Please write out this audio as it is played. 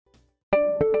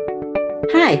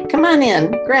Hi, come on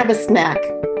in, grab a snack.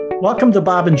 Welcome to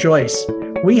Bob and Joyce.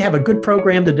 We have a good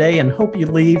program today and hope you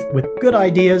leave with good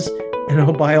ideas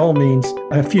and, by all means,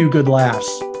 a few good laughs.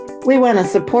 We want to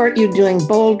support you doing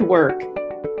bold work.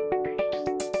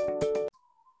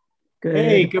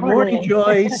 Hey, Good good morning, morning.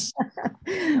 Joyce.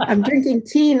 I'm drinking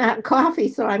tea, not coffee,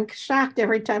 so I'm shocked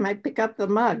every time I pick up the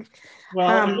mug. Well,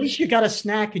 at Um, least you got a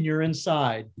snack and you're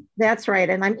inside. that's right.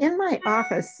 And I'm in my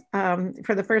office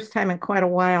for the first time in quite a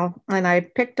while. And I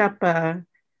picked up a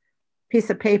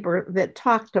piece of paper that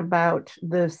talked about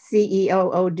the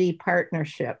CEO OD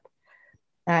partnership.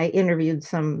 I interviewed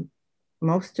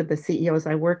most of the CEOs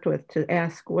I worked with to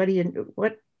ask, what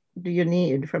do you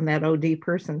need from that OD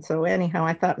person? So anyhow,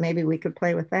 I thought maybe we could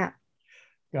play with that.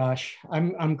 Gosh,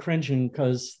 I'm cringing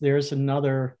because there's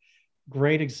another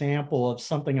great example of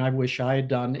something I wish I had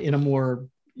done in a more,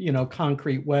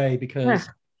 concrete way. Because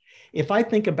Ah, if I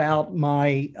think about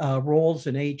my roles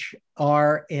in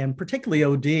HR and particularly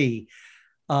OD,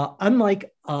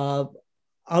 unlike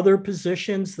other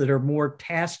positions that are more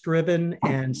task driven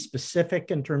and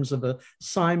specific in terms of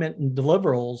assignment and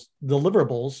deliverables,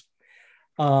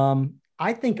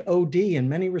 I think OD in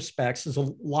many respects is a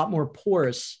lot more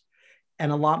porous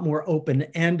and a lot more open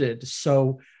ended.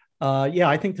 So, yeah,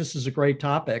 I think this is a great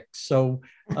topic. So,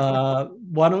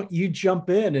 why don't you jump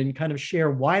in and kind of share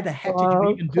why the heck did you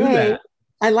even do okay. that?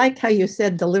 I liked how you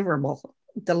said deliverable.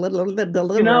 The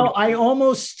deliverable. I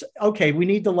almost, okay, we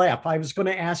need to laugh. I was going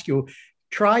to ask you,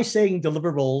 try saying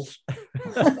deliverables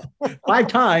five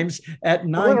times at 9:30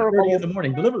 in Deliverables. the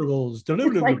morning. Deliverables, It's like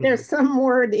deliverables. there's some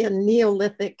word in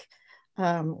Neolithic.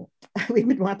 Um, we've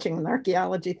been watching an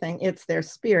archaeology thing. It's their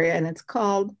spear, and it's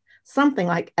called something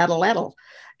like ettle.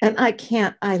 And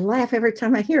I laugh every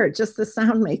time I hear it. Just the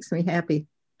sound makes me happy.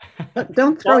 But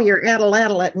don't throw Well, your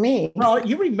ettle at me. well,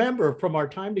 you remember from our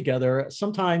time together,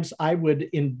 sometimes I would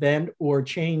invent or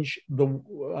change the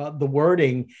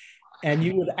wording, and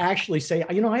you would actually say,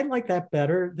 I like that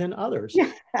better than others.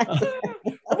 Yeah, Uh,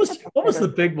 what was the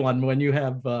big one when you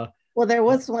have well, there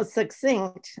was one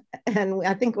succinct, and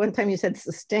I think one time you said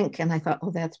stink, and I thought,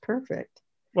 oh, that's perfect.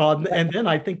 well, But and then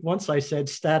I think once I said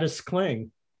status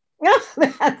cling.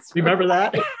 that's Remember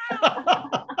that?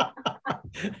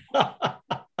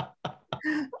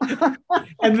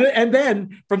 and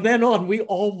then from then on, we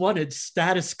all wanted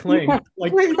status yeah, cling.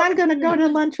 Like, please, I'm going to go to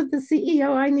lunch with the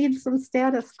CEO. I need some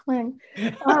status cling.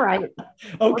 All right.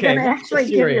 We're going okay, to let's get actually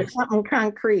give you serious. something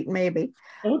concrete, maybe.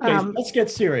 Okay, Um, let's get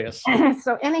serious.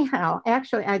 so, anyhow,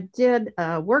 actually, I did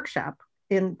a workshop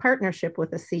in partnership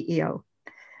with a CEO.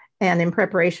 And in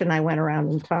preparation, I went around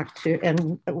and talked to,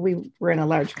 and we were in a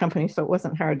large company, so it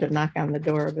wasn't hard to knock on the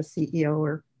door of a CEO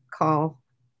or call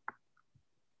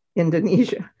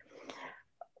Indonesia.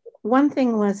 One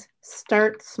thing was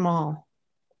start small.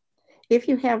 If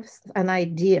you have an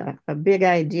idea, a big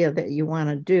idea that you want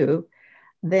to do,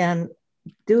 then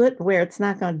do it where it's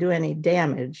not going to do any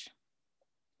damage.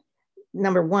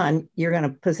 Number one, you're going to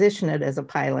position it as a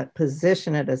pilot,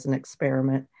 position it as an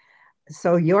experiment.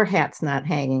 So your hat's not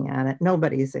hanging on it,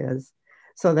 nobody's is.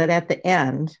 So that at the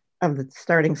end of the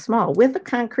starting small with a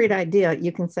concrete idea,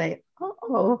 you can say,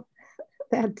 oh,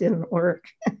 that didn't work.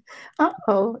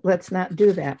 Oh, let's not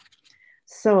do that.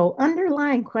 So,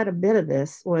 underlying quite a bit of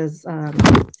this was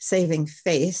saving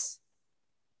face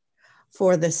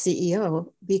for the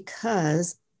CEO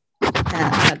because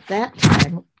at that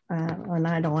time, and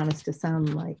I don't want us to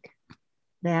sound like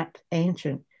that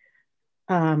ancient,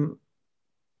 um,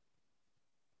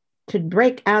 to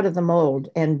break out of the mold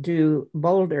and do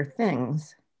bolder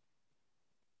things,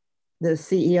 the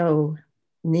CEO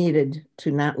needed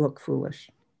to not look foolish.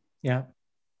 Yeah,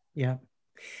 yeah.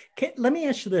 Let me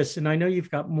ask you this, and I know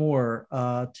you've got more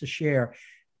to share.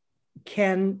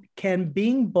 Can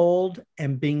being bold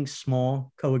and being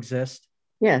small coexist?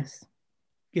 Yes.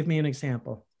 Give me an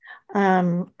example.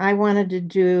 I wanted to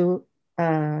do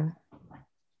uh,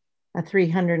 a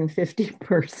 350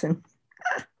 person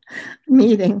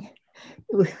meeting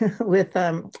with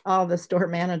all the store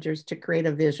managers to create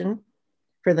a vision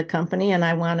for the company. And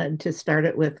I wanted to start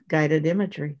it with guided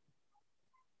imagery.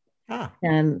 Ah,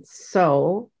 And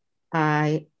so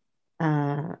I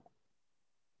uh,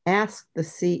 asked the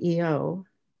CEO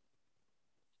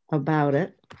about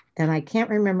it. And I can't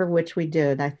remember which we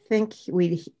did. I think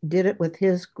we did it with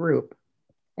his group,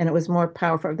 and it was more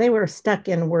powerful. They were stuck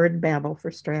in word babble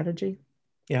for strategy.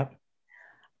 yeah.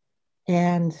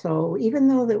 And so, even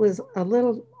though it was a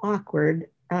little awkward,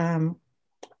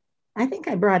 I think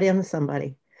I brought in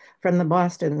somebody from the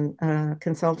Boston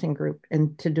consulting group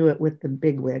and to do it with the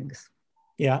bigwigs,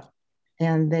 Yeah.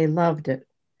 and they loved it.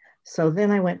 So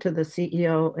then I went to the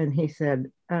CEO and he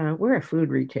said, "We're a food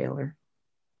retailer.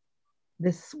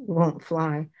 this won't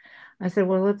fly. I said,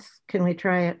 well, can we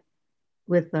try it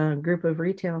with a group of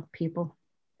retail people?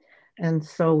 And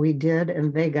so we did,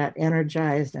 and they got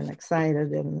energized and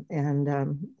excited.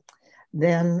 And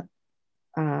then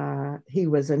he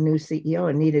was a new CEO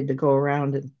and needed to go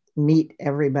around and meet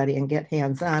everybody and get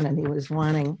hands on. And he was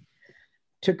wanting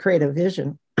to create a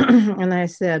vision. And I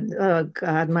said, oh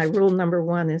God, my rule number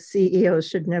one is CEOs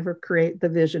should never create the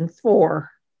vision for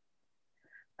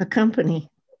a company.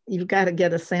 You've got to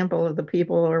get a sample of the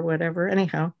people or whatever.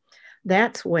 Anyhow,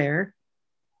 that's where,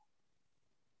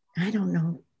 I don't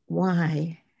know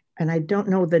why, and I don't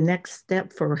know the next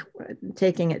step for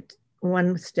taking it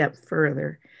one step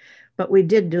further, but we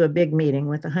did do a big meeting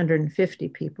with 150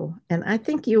 people. And I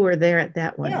think you were there at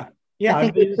that one. Yeah. Yeah,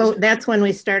 I think that's when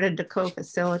we started to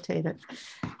co-facilitate it,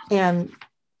 and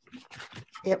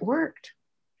it worked.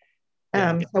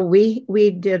 Yeah. So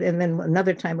we did, and then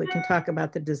another time we can talk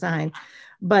about the design,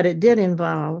 but it did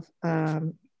involve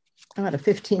about a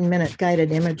 15-minute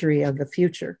guided imagery of the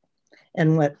future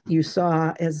and what you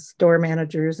saw as store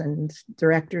managers and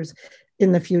directors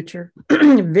in the future.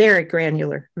 Very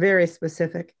granular, very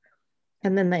specific,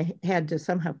 and then they had to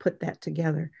somehow put that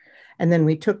together, and then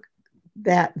we took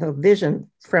the vision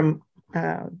from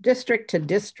district to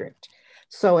district.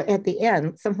 So at the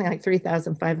end, something like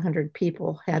 3,500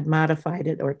 people had modified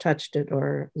it or touched it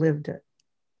or lived it.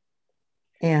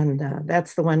 And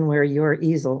that's the one where your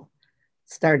easel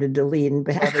started to lean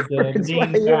backwards while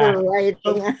you were writing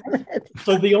on it.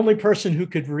 So the only person who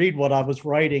could read what I was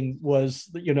writing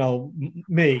was,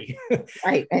 me.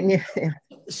 Right. And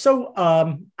so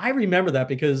I remember that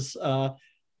because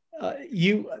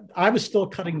I was still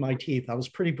cutting my teeth. I was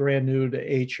pretty brand new to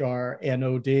HR and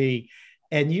OD,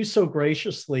 and you so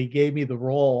graciously gave me the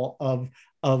role of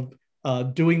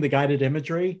doing the guided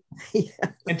imagery. Yes.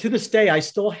 And to this day, I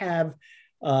still have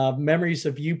memories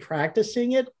of you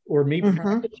practicing it or me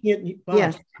practicing it. Wow,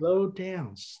 yes. Slow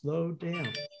down.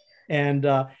 And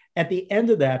at the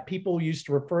end of that, people used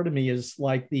to refer to me as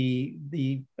like the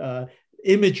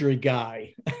imagery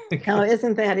guy. Oh,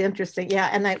 isn't that interesting? Yeah.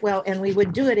 And we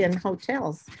would do it in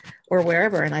hotels or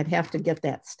wherever, and I'd have to get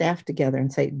that staff together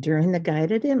and say, during the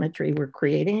guided imagery, we're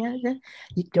creating it.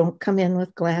 You don't come in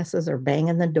with glasses or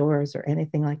banging the doors or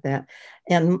anything like that.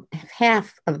 And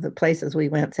half of the places we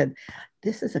went said,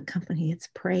 this is a company, it's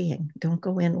praying. Don't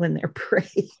go in when they're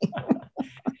praying.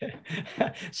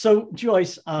 So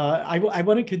Joyce, I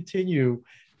want to continue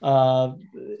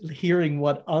hearing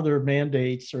what other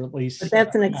mandates, or at least. But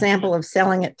that's an example of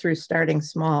selling it through starting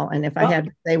small. And if I had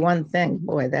to say one thing,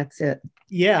 boy, that's it.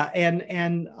 Yeah,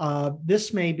 and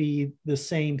this may be the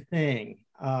same thing.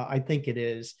 I think it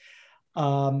is.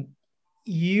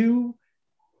 You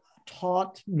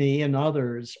taught me and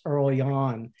others early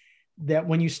on that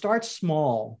when you start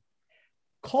small,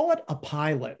 call it a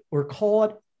pilot or call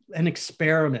it an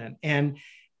experiment. And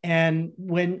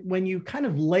when you kind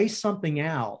of lay something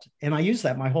out, and I use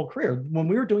that my whole career, when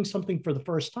we were doing something for the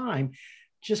first time,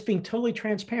 just being totally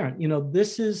transparent,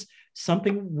 this is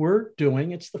something we're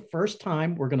doing. It's the first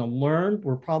time. We're going to learn.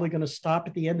 We're probably going to stop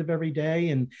at the end of every day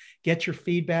and get your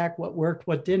feedback, what worked,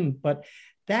 what didn't. But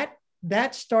that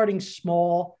starting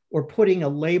small or putting a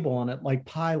label on it like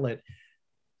pilot,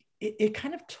 it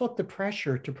kind of took the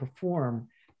pressure to perform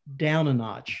down a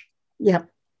notch. Yep.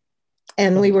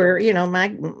 And we were,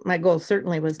 my goal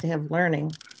certainly was to have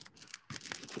learning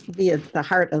be at the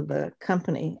heart of the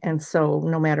company. And so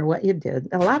no matter what you did,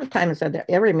 a lot of times at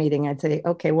every meeting, I'd say,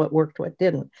 okay, what worked, what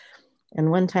didn't.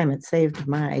 And one time it saved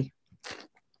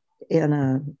in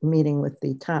a meeting with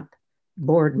the top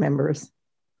board members,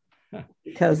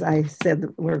 because I said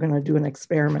we're going to do an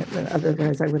experiment, and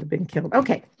otherwise I would have been killed.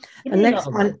 Okay, the next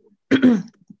one,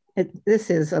 this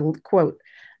is a quote,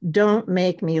 "Don't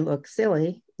make me look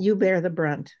silly. You bear the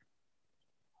brunt."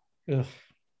 Ugh.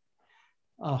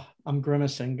 Oh, I'm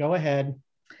grimacing. Go ahead.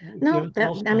 No,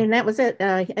 that was it.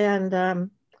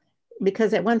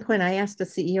 Because at one point I asked the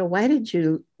CEO, why did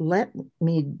you let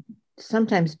me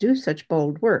sometimes do such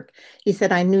bold work? He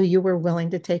said, I knew you were willing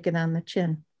to take it on the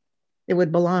chin. It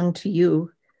would belong to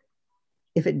you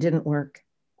if it didn't work,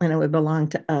 and it would belong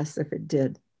to us if it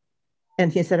did.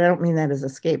 And he said, I don't mean that as a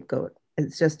scapegoat.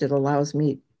 It's just, it allows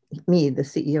me, the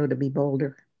CEO, to be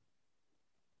bolder.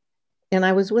 And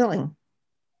I was willing.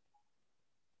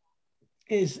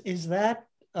 Is that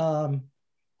an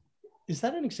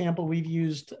example we've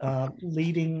used,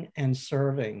 leading and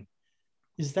serving?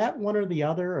 Is that one or the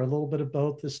other, or a little bit of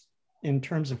both, this in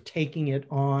terms of taking it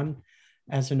on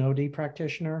as an OD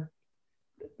practitioner?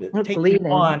 That's leading.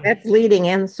 That's leading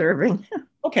and serving.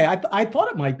 Okay, I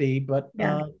thought it might be, but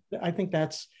yeah. I think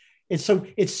that's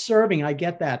it's serving. I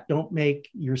get that. Don't make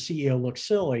your CEO look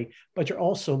silly, but you're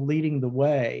also leading the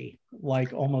way,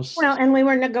 like almost. Well, and we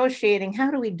were negotiating,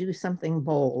 how do we do something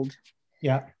bold?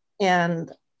 Yeah. And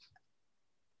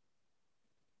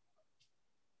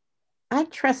I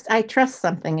trust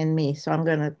something in me, so I'm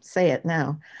going to say it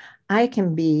now. I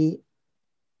can be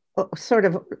sort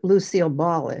of Lucille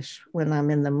Ballish when I'm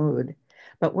in the mood,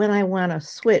 but when I want to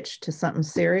switch to something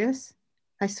serious,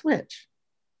 I switch.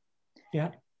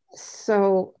 Yeah.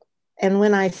 So, and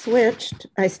when I switched,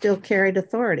 I still carried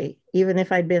authority, even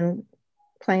if I'd been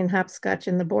playing hopscotch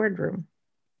in the boardroom.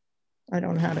 I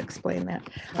don't know how to explain that.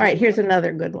 All right, here's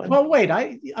another good one. Well, wait,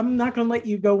 I'm not going to let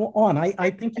you go on. I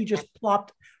think you just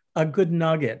plopped a good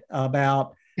nugget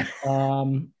about,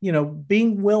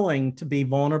 being willing to be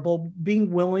vulnerable,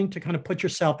 being willing to kind of put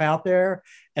yourself out there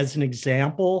as an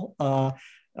example,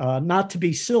 not to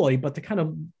be silly, but to kind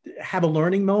of have a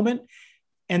learning moment.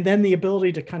 And then the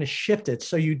ability to kind of shift it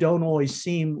so you don't always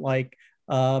seem like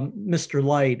Mr.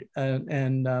 Light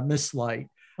and Miss Light.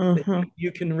 Mm-hmm.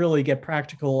 You can really get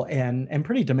practical and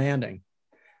pretty demanding.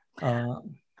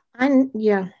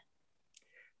 Yeah.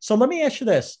 So let me ask you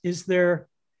this. Is there,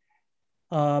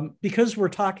 because we're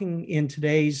talking in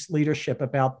today's leadership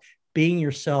about being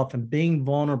yourself and being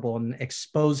vulnerable and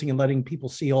exposing and letting people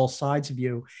see all sides of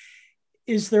you,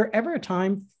 is there ever a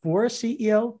time for a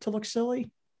CEO to look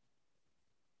silly?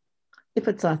 If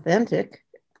it's authentic.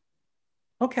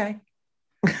 Okay.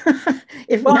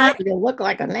 If not, you'll look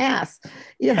like an ass.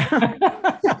 Yeah.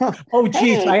 Oh,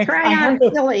 geez. Hey,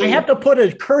 I have to put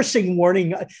a cursing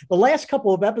warning. The last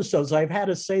couple of episodes, I've had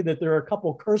to say that there are a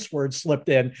couple of curse words slipped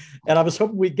in, and I was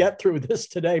hoping we'd get through this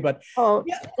today. But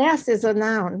ass is a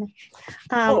noun.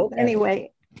 Okay.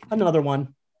 Anyway. Another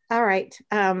one. All right.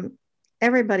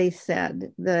 Everybody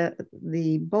said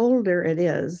the bolder it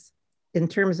is in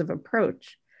terms of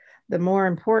approach, the more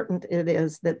important it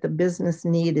is that the business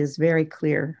need is very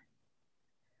clear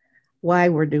why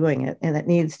we're doing it. And it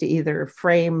needs to either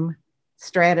frame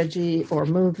strategy or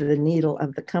move the needle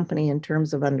of the company in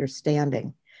terms of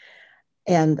understanding.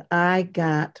 And I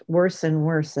got worse and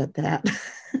worse at that.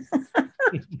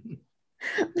 The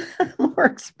more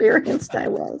experienced I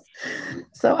was.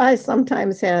 So I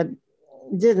sometimes never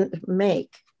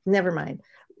mind.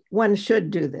 One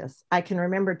should do this. I can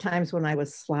remember times when I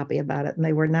was sloppy about it and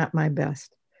they were not my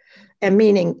best. And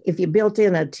meaning if you built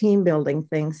in a team building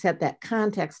thing, set that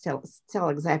context, tell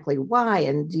exactly why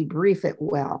and debrief it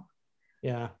well.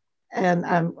 Yeah. And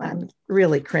I'm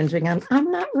really cringing.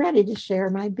 I'm not ready to share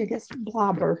my biggest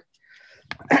blobber.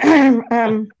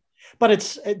 But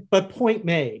point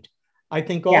made. I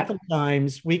think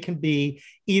oftentimes we can be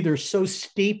either so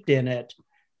steeped in it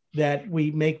that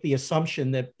we make the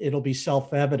assumption that it'll be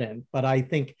self-evident. But I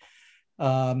think,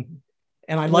 and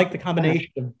I like the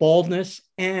combination of boldness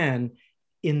and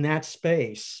in that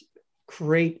space,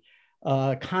 create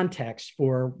context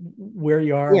for where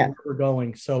you are, where we're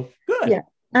going. So good. Yeah,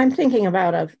 I'm thinking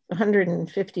about a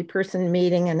 150 person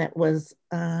meeting and it was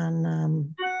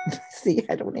on,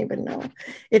 I don't even know.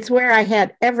 It's where I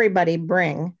had everybody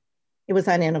bring, it was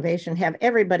on innovation, have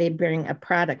everybody bring a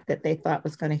product that they thought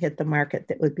was going to hit the market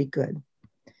that would be good.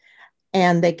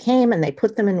 And they came and they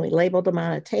put them and we labeled them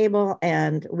on a table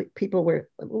and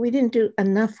we didn't do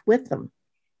enough with them.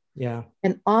 Yeah.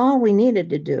 And all we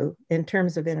needed to do in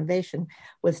terms of innovation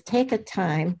was take a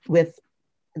time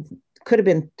could have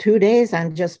been 2 days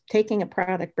on just taking a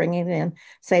product, bringing it in,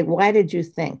 say, why did you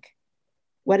think?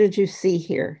 What did you see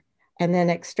here? And then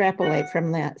extrapolate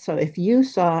from that. So if you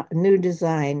saw a new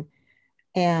design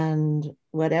and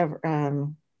whatever,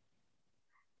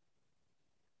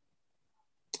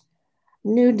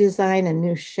 new design and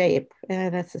new shape,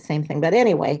 that's the same thing. But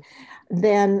anyway,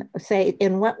 then say,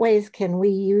 in what ways can we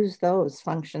use those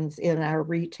functions in our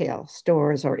retail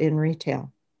stores or in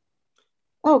retail?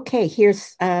 Okay,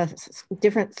 here's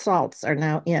different salts are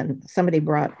now in. Somebody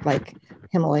brought like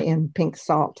Himalayan pink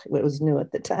salt. It was new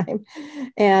at the time.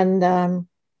 And,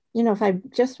 if I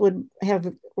just would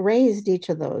have raised each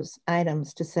of those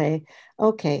items to say,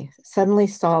 okay, suddenly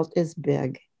salt is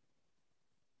big.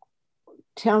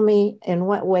 Tell me, in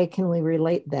what way can we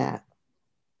relate that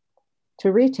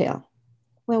to retail?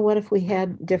 Well, what if we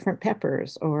had different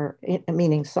peppers or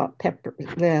meaning salt, pepper,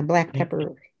 the black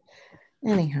pepper?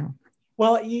 Anyhow.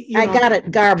 Well, I got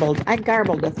it garbled. I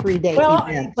garbled a 3-day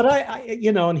event. But I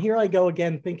and here I go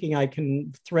again, thinking I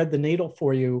can thread the needle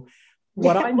for you.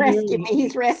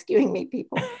 He's rescuing me,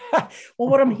 people. Well,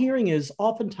 what I'm hearing is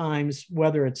oftentimes,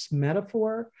 whether it's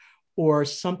metaphor or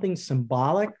something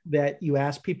symbolic that you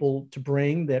ask people to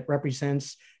bring that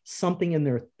represents something in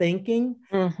their thinking,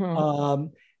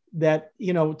 that,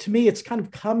 to me, it's kind of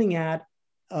coming at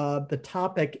the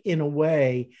topic in a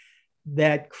way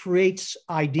that creates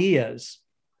ideas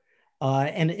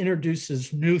and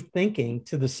introduces new thinking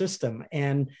to the system.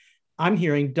 And I'm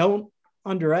hearing, don't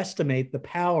underestimate the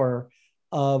power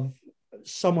of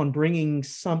someone bringing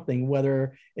something,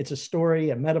 whether it's a story,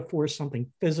 a metaphor,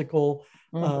 something physical,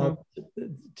 to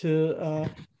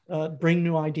bring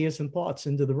new ideas and thoughts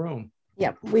into the room.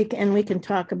 Yeah, we can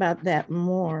talk about that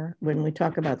more when we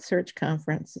talk about Search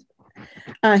Conference.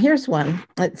 Here's one.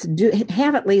 Let's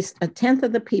have at least a tenth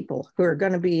of the people who are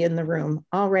going to be in the room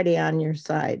already on your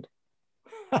side.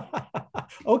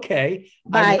 Okay.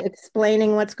 By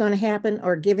explaining what's going to happen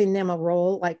or giving them a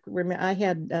role. Like I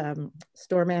had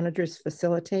store managers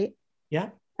facilitate. Yeah.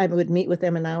 I would meet with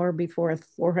them an hour before a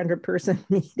 400-person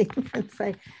meeting and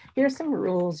say, here's some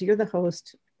rules. You're the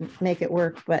host. Make it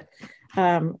work. But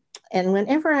and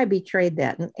whenever I betrayed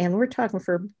that, and we're talking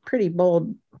for pretty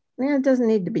bold, it doesn't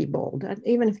need to be bold.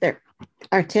 Even if there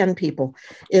are 10 people,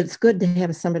 it's good to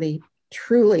have somebody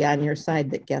truly on your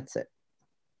side that gets it.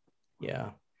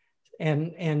 Yeah.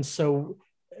 And so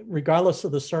regardless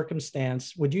of the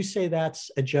circumstance, would you say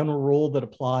that's a general rule that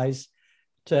applies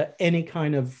to any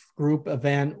kind of group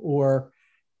event or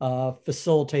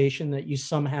facilitation that you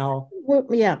somehow? Well,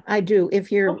 yeah, I do.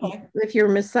 If you're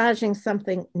massaging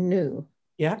something new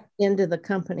into the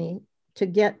company, to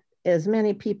get as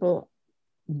many people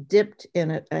dipped in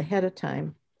it ahead of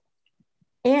time.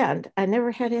 And I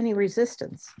never had any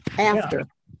resistance after.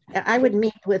 Yeah. I would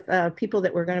meet with people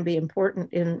that were going to be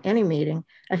important in any meeting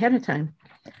ahead of time.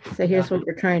 So here's what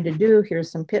you're trying to do.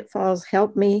 Here's some pitfalls.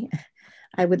 Help me.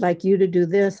 I would like you to do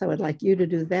this. I would like you to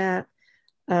do that.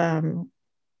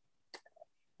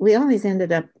 We always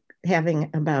ended up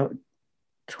having about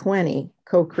 20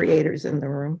 co-creators in the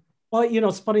room. Well,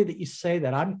 it's funny that you say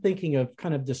that. I'm thinking of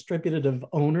kind of distributive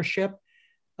ownership,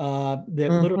 that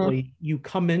literally you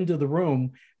come into the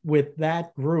room with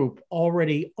that group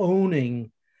already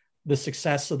owning the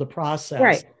success of the process.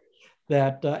 Right.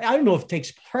 That I don't know if it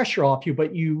takes pressure off you,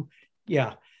 but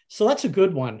so that's a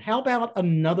good one. How about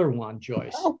another one,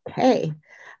 Joyce? Okay.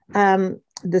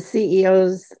 The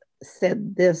CEOs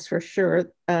said this for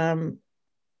sure.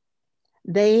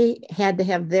 They had to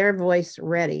have their voice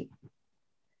ready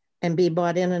and be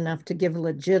bought in enough to give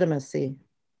legitimacy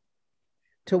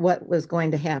to what was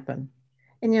going to happen.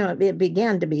 And, it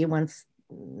began to be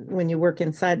when you work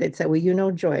inside, they'd say,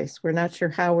 well, Joyce, we're not sure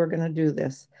how we're going to do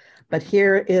this, but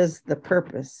here is the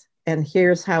purpose, and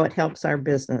here's how it helps our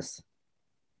business,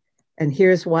 and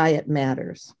here's why it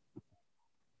matters.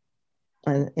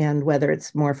 And whether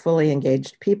it's more fully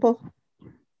engaged people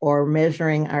or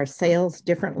measuring our sales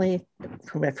differently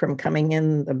from coming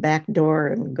in the back door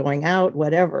and going out,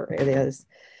 whatever it is,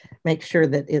 make sure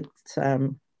that it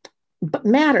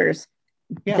matters.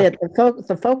 Yeah. That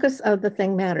the focus of the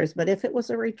thing matters. But if it was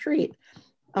a retreat,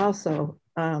 also,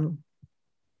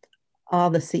 all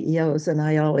the CEOs, and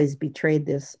I always betrayed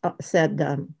this, said,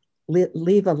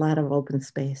 leave a lot of open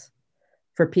space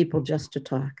for people just to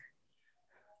talk.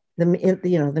 The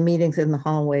meetings in the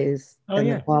hallways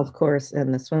the golf course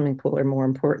and the swimming pool are more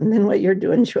important than what you're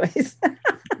doing, Joyce.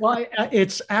 Well,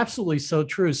 it's absolutely so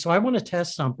true. So I want to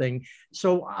test something.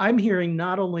 So I'm hearing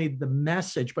not only the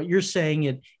message, but you're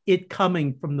saying it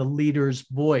coming from the leader's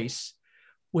voice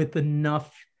with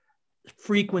enough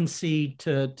frequency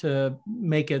to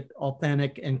make it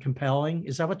authentic and compelling.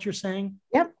 Is that what you're saying?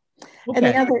 Yep.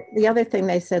 Okay. And the other thing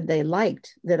they said they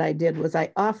liked that I did was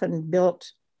I often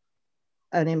built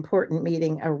an important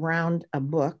meeting around a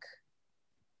book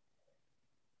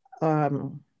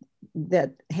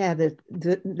that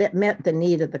that met the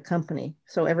need of the company.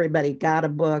 So everybody got a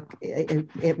book.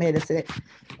 It made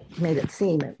it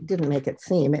seem, it didn't make it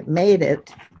seem, it made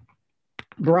it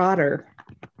broader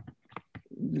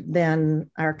than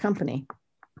our company.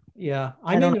 Yeah,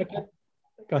 go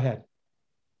ahead.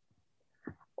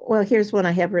 Well, here's one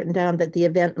I have written down, that the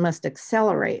event must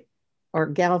accelerate or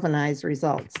galvanize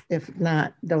results. If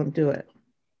not, don't do it.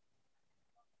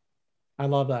 I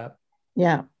love that.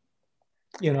 Yeah.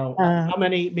 How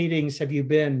many meetings have you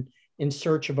been in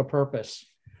search of a purpose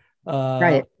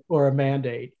right. or a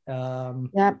mandate?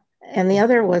 Yeah. And the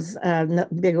other was, the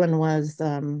big one was,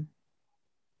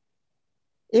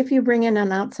 if you bring in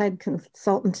an outside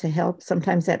consultant to help,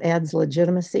 sometimes that adds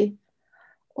legitimacy.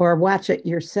 Or watch it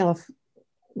yourself,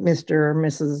 Mr. or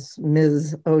Ms.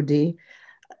 OD.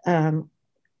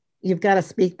 You've got to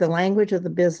speak the language of the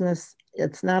business.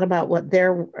 It's not about what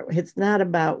their work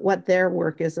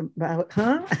is about.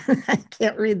 Huh? I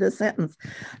can't read the sentence.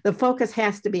 The focus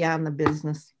has to be on the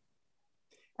business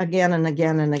again and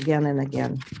again and again and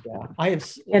again. Yeah,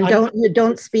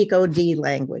 don't speak OD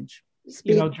language.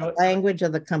 Speak the language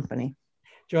of the company.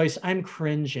 Joyce, I'm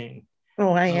cringing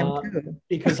Oh, I am too.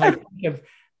 because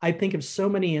I think of so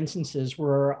many instances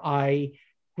where I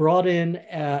brought in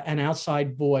an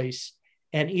outside voice,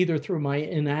 and either through my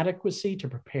inadequacy to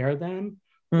prepare them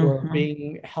or Mm-hmm.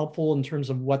 being helpful in terms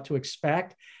of what to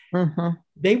expect, Mm-hmm.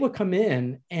 they would come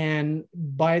in and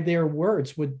by their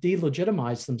words would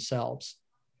delegitimize themselves,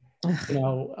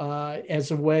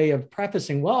 as a way of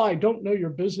prefacing, well, I don't know your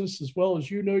business as well as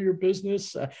you know your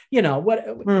business, but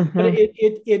Mm-hmm.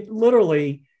 it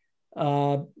literally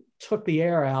uh, took the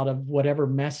air out of whatever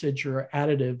message or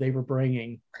additive they were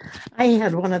bringing. I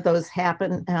had one of those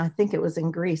happen, and I think it was in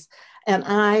Greece. And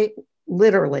I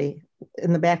literally,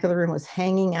 in the back of the room, was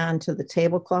hanging on to the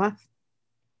tablecloth.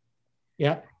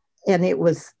 Yeah. And it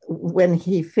was when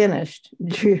he finished,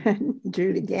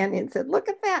 Judy Gagnon said, "Look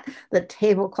at that. The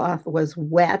tablecloth was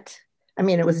wet. I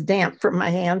mean, it was damp from my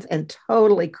hands and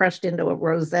totally crushed into a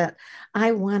rosette.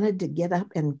 I wanted to get up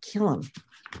and kill him."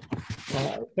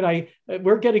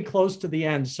 We're getting close to the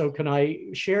end. So can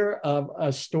I share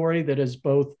a story that is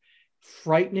both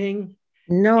frightening?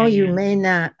 No, you may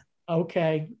not.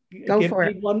 Okay. Go for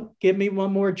it. Give me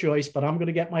one more, Joyce, but I'm going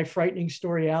to get my frightening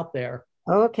story out there.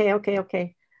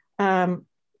 Okay. Um,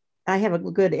 I have a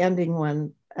good ending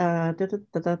one.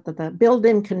 Build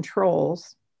in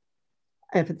controls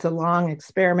if it's a long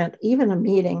experiment, even a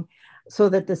meeting, so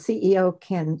that the CEO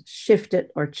can shift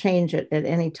it or change it at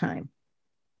any time.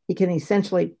 He can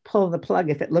essentially pull the plug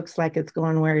if it looks like it's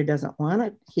going where he doesn't want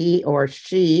it. He or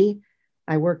she,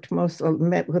 I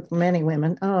met with many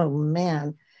women. Oh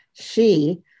man,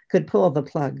 she could pull the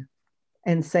plug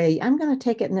and say, I'm going to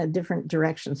take it in a different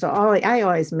direction. So I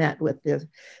always met with the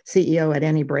CEO at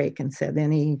any break and said,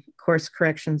 any course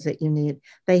corrections that you need.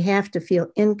 They have to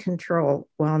feel in control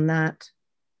while not,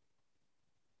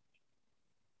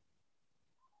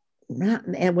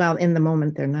 well, in the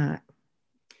moment they're not.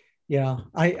 Yeah,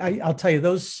 I'll tell you,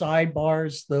 those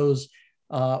sidebars, those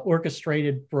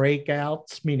orchestrated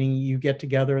breakouts, meaning you get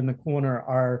together in the corner,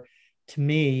 are to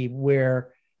me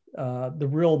where the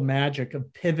real magic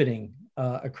of pivoting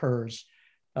occurs.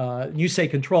 You say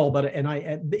control, but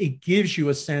it gives you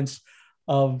a sense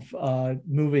of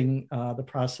moving the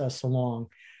process along.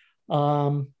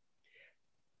 So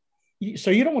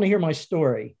you don't want to hear my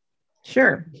story.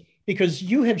 Sure. Because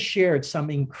you have shared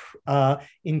some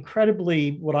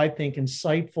incredibly, what I think,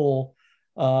 insightful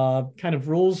kind of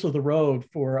rules of the road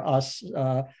for us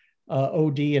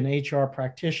OD and HR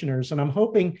practitioners. And I'm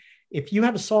hoping if you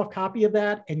have a soft copy of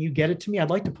that and you get it to me, I'd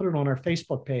like to put it on our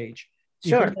Facebook page. Do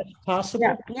you think that's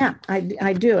possible? Yeah,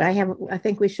 I do. I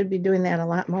think we should be doing that a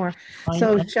lot more.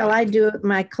 So shall I do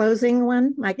my closing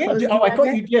one? I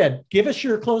thought you did. Give us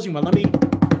your closing one.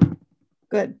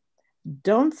 Good.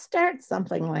 Don't start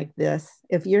something like this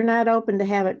if you're not open to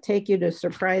have it take you to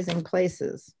surprising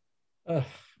places. Tell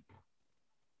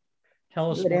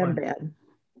us good more. And bad.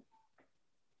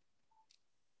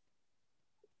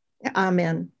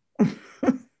 Amen.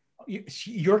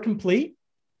 You're complete?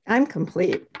 I'm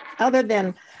complete. Other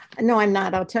than, no, I'm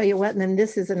not. I'll tell you what. And then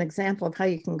this is an example of how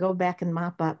you can go back and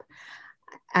mop up.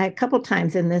 A couple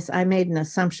times in this, I made an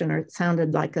assumption, or it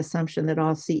sounded like assumption, that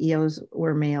all CEOs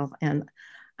were male. And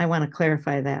I want to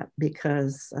clarify that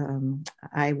because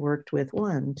I worked with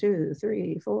 1, 2,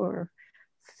 3, 4,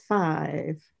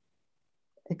 5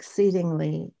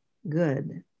 exceedingly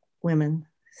good women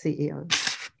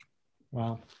CEOs.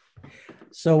 Wow.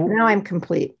 So now I'm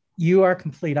complete. You are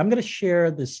complete. I'm going to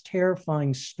share this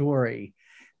terrifying story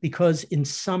because in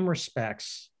some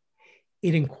respects,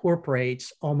 it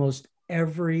incorporates almost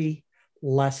every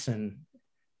lesson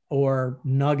or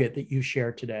nugget that you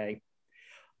shared today.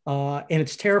 And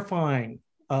it's terrifying.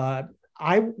 I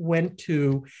went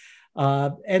to,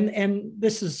 and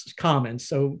this is common,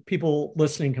 so people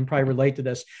listening can probably relate to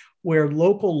this, where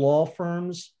local law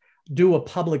firms do a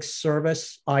public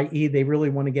service, i.e., they really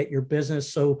want to get your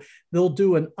business. So they'll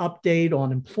do an update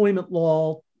on employment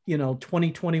law,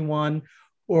 2021,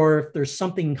 or if there's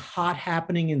something hot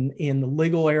happening in the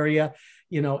legal area,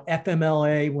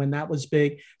 FMLA, when that was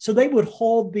big. So they would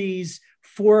hold these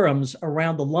forums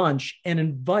around the lunch and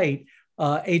invite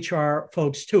HR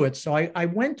folks to it. So I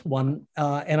went to one,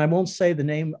 and I won't say the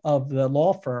name of the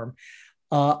law firm,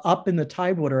 up in the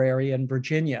Tidewater area in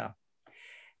Virginia.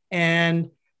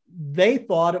 And they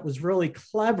thought it was really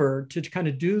clever to kind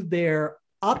of do their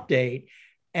update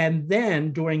and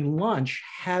then during lunch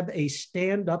have a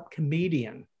stand-up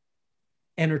comedian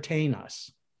entertain us.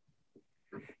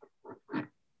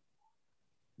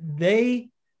 They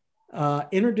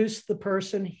introduced the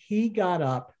person. He got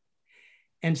up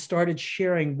and started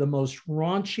sharing the most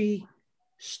raunchy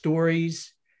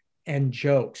stories and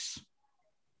jokes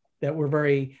that were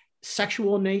very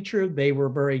sexual in nature. They were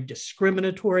very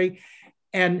discriminatory.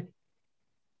 And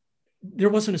there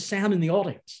wasn't a sound in the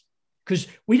audience because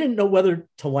we didn't know whether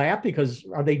to laugh because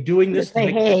are they doing this?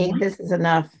 Say, hey, this is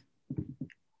enough.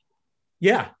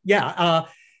 Yeah.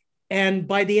 And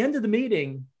by the end of the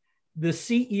meeting, the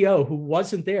CEO, who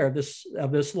wasn't there,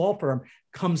 of this law firm,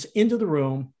 comes into the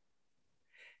room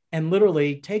and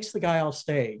literally takes the guy off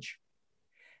stage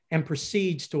and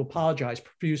proceeds to apologize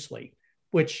profusely,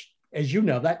 which, as you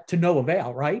know, that to no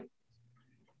avail, right?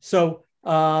 So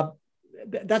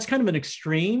that's kind of an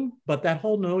extreme, but that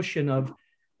whole notion of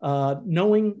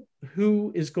knowing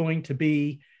who is going to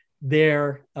be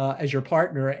there as your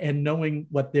partner and knowing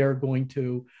what they're going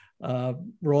to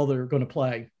role they're going to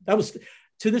play. That was,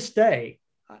 to this day,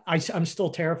 I'm still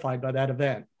terrified by that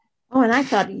event. Oh, and I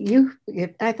thought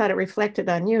it reflected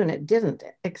on you, and it didn't,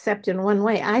 except in one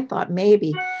way. I thought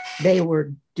maybe they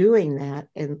were doing that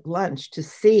in lunch to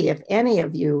see if any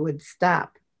of you would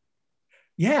stop.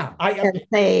 Yeah, and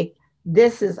say,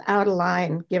 this is out of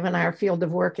line, given our field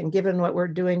of work and given what we're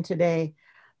doing today.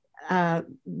 Or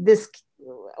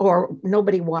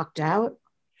nobody walked out.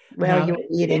 Well, you were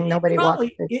eating, nobody walked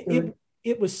out.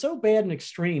 It was so bad and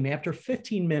extreme. After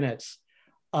 15 minutes,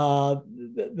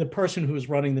 the person who was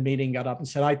running the meeting got up and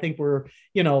said, I think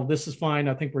this is fine.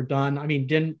 I think we're done. I mean,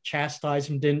 didn't chastise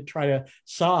him, didn't try to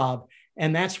sob.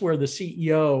 And that's where the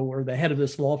CEO or the head of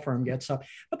this law firm gets up.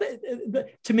 But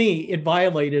to me, it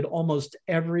violated almost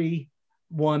every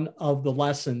one of the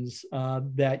lessons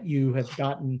that you have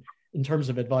gotten in terms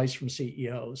of advice from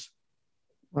CEOs.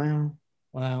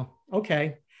 Wow.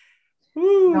 Okay.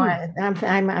 No,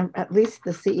 I'm at least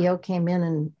the CEO came in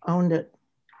and owned it.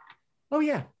 Oh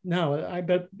yeah, no, I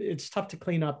bet it's tough to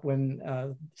clean up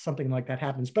when something like that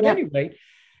happens. But anyway,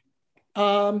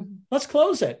 let's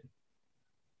close it.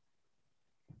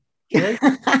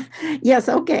 Yes,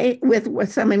 okay,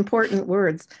 with some important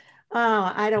words.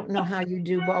 I don't know how you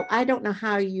do bold. I don't know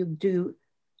how you do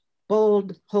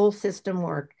bold whole system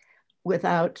work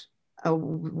without a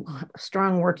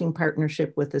strong working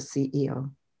partnership with the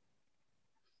CEO.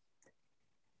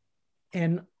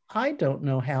 And I don't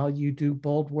know how you do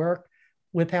bold work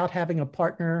without having a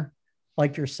partner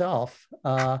like yourself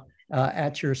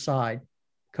at your side,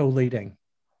 co-leading.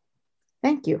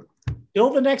 Thank you. Till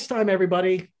the next time,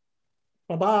 everybody.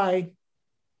 Bye-bye.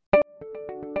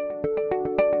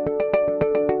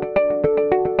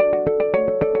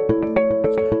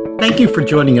 Thank you for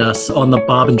joining us on the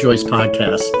Bob and Joyce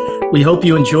podcast. We hope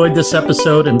you enjoyed this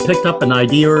episode and picked up an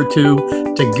idea or two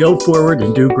to go forward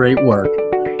and do great work.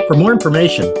 For more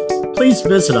information, please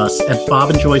visit us at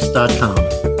bobandjoyce.com.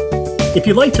 If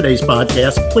you like today's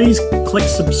podcast, please click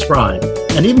subscribe.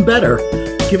 And even better,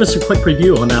 give us a quick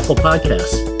review on Apple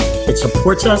Podcasts. It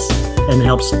supports us and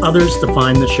helps others to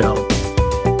find the show.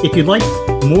 If you'd like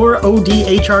more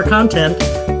ODHR content,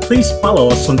 please follow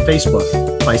us on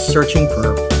Facebook by searching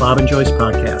for Bob and Joyce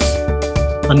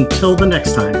Podcast. Until the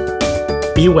next time,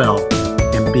 be well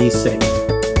and be safe.